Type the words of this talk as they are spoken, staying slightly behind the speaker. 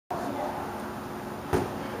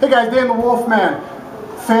Hey guys, Dan the Wolfman.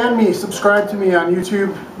 Fan me, subscribe to me on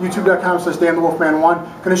YouTube,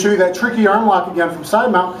 youtube.com/DanTheWolfman1. Going to show you that tricky arm lock again from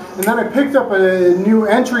Sidemount. And then I picked up a new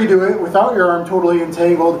entry to it without your arm totally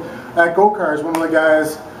entangled at Go-Cars. One of the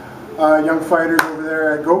guys, young fighters over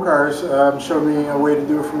there at Go-Cars, showed me a way to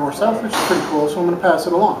do it from north-south, which is pretty cool, so I'm going to pass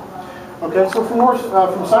it along. Okay, so from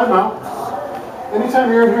Sidemount,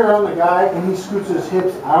 anytime you're in here on the guy and he scoots his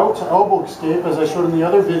hips out to elbow escape, as I showed in the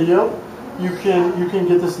other video, you can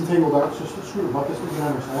get this entangled out. Just screw about this with the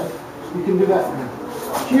other side. You can do that for him.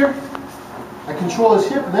 Here, I control his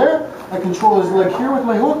hip there. I control his leg here with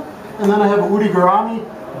my hook, and then I have a Udi Garami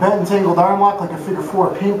bent entangled arm lock like a figure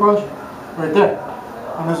 4 paintbrush right there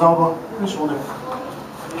on his elbow and shoulder.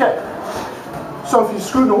 Okay. So if he's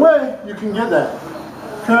scooting away, you can get that.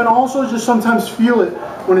 You can also just sometimes feel it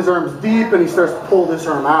when his arm's deep and he starts to pull this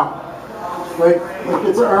arm out. Like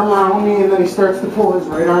it's an arm around me, and then he starts to pull his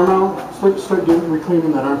right arm out. Start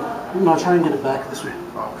reclaiming that arm. Now try and get it back this way.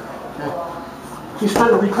 Okay. You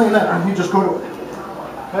start to reclaim that arm, you just go to it.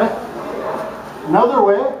 Okay? Another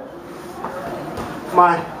way,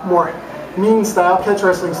 my more mean style, catch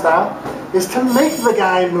wrestling style, is to make the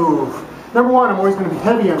guy move. Number one, I'm always going to be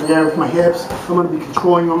heavy on the guy with my hips. I'm going to be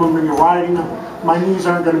controlling him, I'm going to be riding him. My knees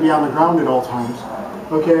aren't going to be on the ground at all times.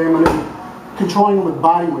 Okay, I'm going to be controlling him with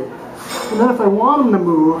body weight. And then if I want him to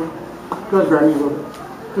move, go ahead, grab me a little bit.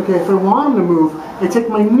 Okay, if I want him to move, I take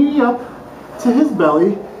my knee up to his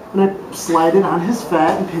belly and I slide it on his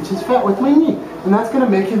fat and pinch his fat with my knee. And that's going to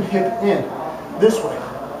make him hip in this way.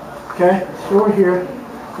 Okay, so over here,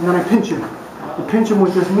 and then I pinch him. I pinch him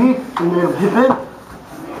with this knee and then hip in.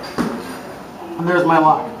 And there's my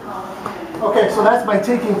lock. Okay, so that's by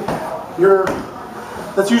taking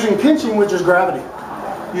that's using pinching, which is gravity.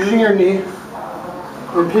 Using your knee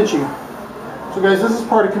and pinching. So guys, this is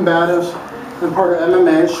part of Combatives and part of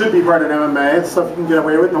MMA. It should be part of MMA. It's stuff you can get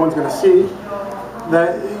away with, no one's going to see.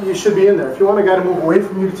 That you should be in there. If you want a guy to move away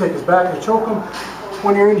from you to take his back or choke him,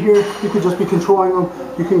 when you're in here, you could just be controlling him.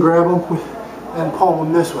 You can grab him and pull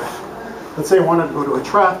him this way. Let's say I wanted to go to a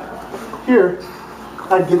trap. Here,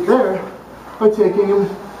 I'd get there by taking him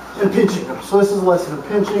and pinching him. So this is a lesson of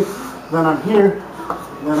pinching. Then I'm here,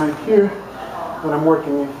 then I'm here, then I'm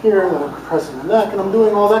working in here, then I'm compressing the neck, and I'm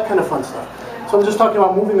doing all that kind of fun stuff. So I'm just talking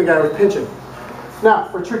about moving the guy with pinching. Now,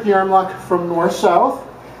 for tricky arm lock from north-south,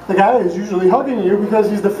 the guy is usually hugging you because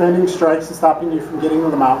he's defending strikes and stopping you from getting to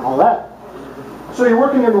the mount and all that. So you're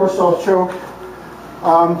working your north-south choke.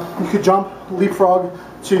 You could jump, leapfrog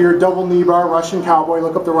to your double knee bar, Russian Cowboy.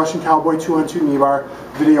 Look up the Russian Cowboy 2-on-2 knee bar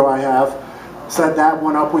video I have. Set that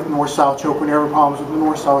one up with north-south choke. When you have problems with the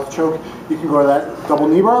north-south choke, you can go to that double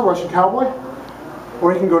knee bar, Russian Cowboy,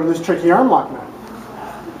 or you can go to this tricky arm lock now.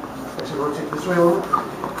 Actually, rotate this way a little bit.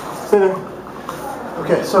 Stay there.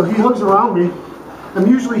 Okay, so he hugs around me. I'm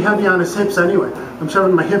usually heavy on his hips anyway. I'm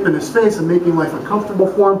shoving my hip in his face and making life uncomfortable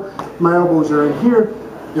for him. My elbows are in here.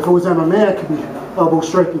 If it was MMA, I could be elbow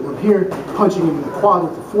striking him here, punching him in the quad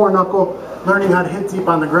with the foreknuckle. Learning how to hit deep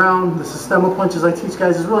on the ground. The Systema punches I teach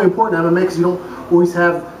guys is really important in MMA because you don't always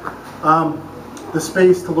have the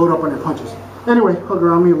space to load up on your punches. Anyway, hug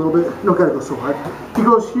around me a little bit. You don't gotta go so hard. He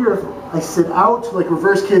goes here. I sit out like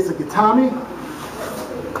reverse case of Gatami.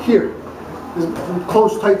 Here. I'm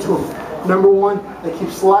close tight to him. Number one, I keep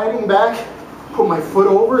sliding back. Put my foot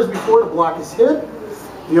over as before to block his hip.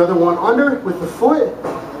 The other one under with the foot.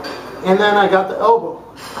 And then I got the elbow.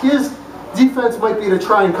 His defense might be to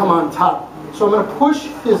try and come on top. So I'm going to push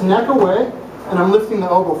his neck away, and I'm lifting the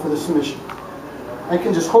elbow for the submission. I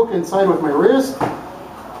can just hook inside with my wrist.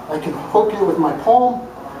 I can hook it with my palm,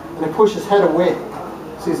 and I push his head away.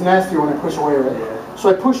 See, it's nastier when I push away, right? So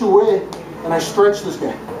I push away, and I stretch this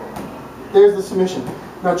guy. There's the submission.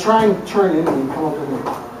 Now try and turn into me and come up with me.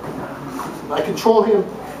 I control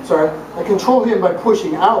him by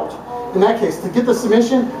pushing out. In that case, to get the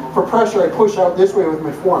submission, for pressure, I push out this way with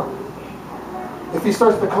my forearm. If he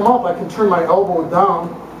starts to come up, I can turn my elbow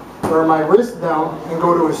down, or my wrist down, and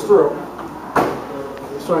go to his throat.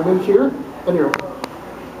 So I'm in here, and here.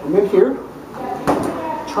 I'm in here.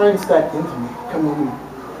 Try and stack into me. Come in.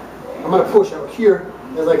 I'm going to push out here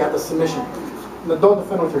as I got the submission. Now don't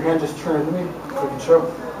defend with your hand, just turn into me. So I can show.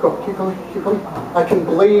 Go, keep coming, keep coming. I can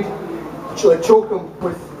blade, like choke him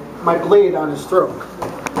with my blade on his throat.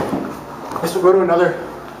 So go to another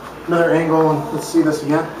angle, and let's see this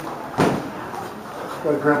again.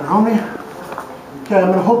 Gotta grab behind me. Okay, I'm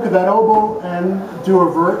gonna hook that elbow and do a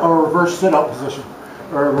reverse sit-up position,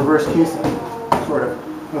 or a reverse case, sort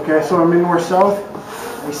of. Okay, so I'm in north-south.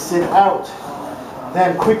 I sit out.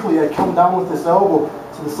 Then quickly I come down with this elbow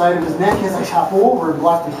to the side of his neck as I hop over and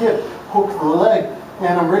block the hip, hook the leg,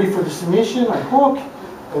 and I'm ready for the submission. I hook,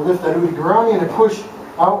 I lift that udigarami and I push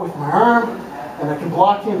out with my arm, and I can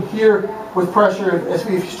block him here with pressure if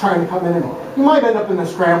he's trying to come in. And he might end up in a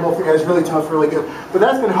scramble if the guy's really tough, really good. But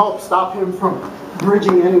that's going to help stop him from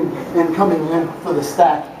bridging in and coming in for the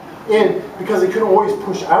stack in, because he can always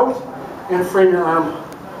push out and frame your arm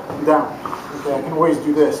down. Okay, I can always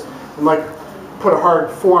do this and like put a hard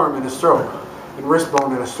forearm in his throat and wrist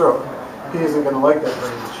bone in his throat. He isn't going to like that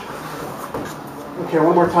very much. Okay,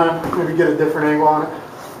 one more time, maybe get a different angle on it.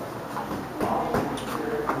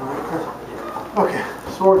 Okay,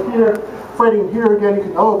 so we're here, fighting here again. You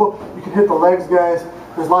can elbow, you can hit the legs, guys.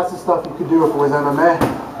 There's lots of stuff you could do if it was MMA.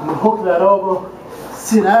 I'm gonna hook that elbow,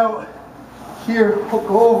 sit out, here, hook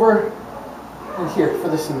over, and here for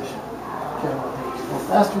the submission. Okay, I'm gonna take it a little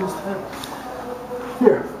faster this time.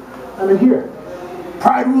 Here, I'm in here.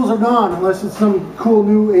 Pride rules are gone unless it's some cool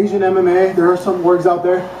new Asian MMA. There are some words out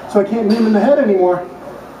there, so I can't knee him in the head anymore,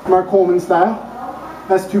 Mark Coleman style.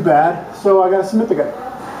 That's too bad. So I gotta submit the guy.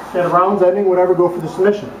 Okay, the round's ending, whatever, go for the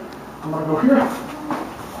submission. I'm gonna go here.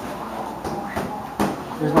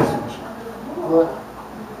 Here's my submission. Look.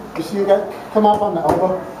 You see a guy come up on the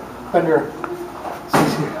elbow? Bend your,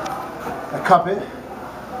 see here. I cup it,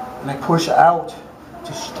 and I push out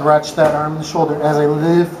to stretch that arm and the shoulder as I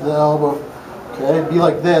lift the elbow. Okay, it'd be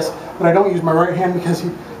like this, but I don't use my right hand because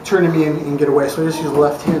he turned to me and get away. So I just use the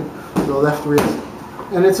left hand, the left wrist.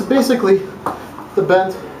 And it's basically the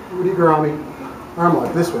bent udigarami arm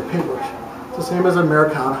lock this way, paintbrush. It's the same as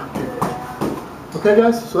Americana paintbrush. Okay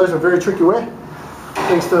guys, so there's a very tricky way.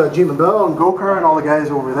 Thanks to Gina Bell and Gokar and all the guys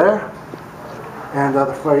over there. And the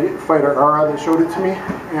fighter Ara that showed it to me.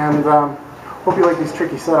 And hope you like these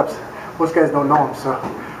tricky setups. Most guys don't know them, so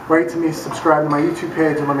write to me, subscribe to my YouTube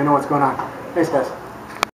page, and let me know what's going on. Thanks guys.